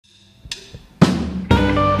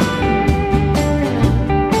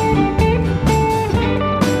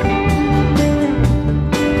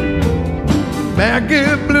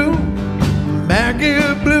Maggie Blue,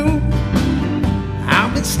 Maggie Blue,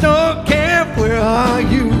 I'm in snow camp, where are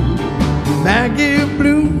you? Maggie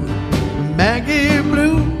Blue, Maggie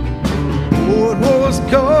Blue, Fort was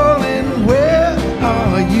calling, where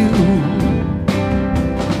are you?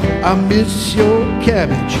 I miss your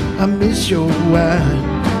cabbage, I miss your wine,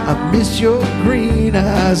 I miss your green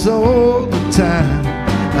eyes all the time.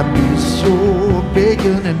 I miss your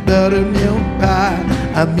bacon and buttermilk pie,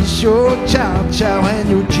 I miss your chow chow and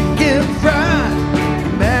your chicken fried.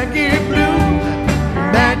 Maggie Blue,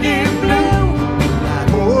 Maggie Blue, my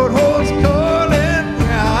old horse calling,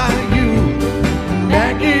 where are you?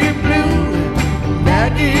 Maggie Blue,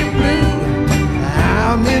 Maggie Blue,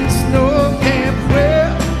 I'm in snow camp, where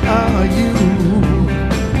are you?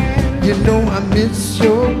 You know I miss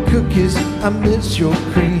your cookies, I miss your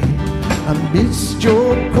cream, I miss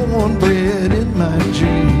your cornbread in my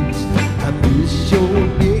dreams. I miss your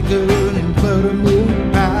bacon and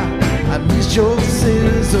buttermilk pie, I miss your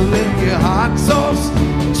sizzle and your hot sauce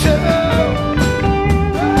chow.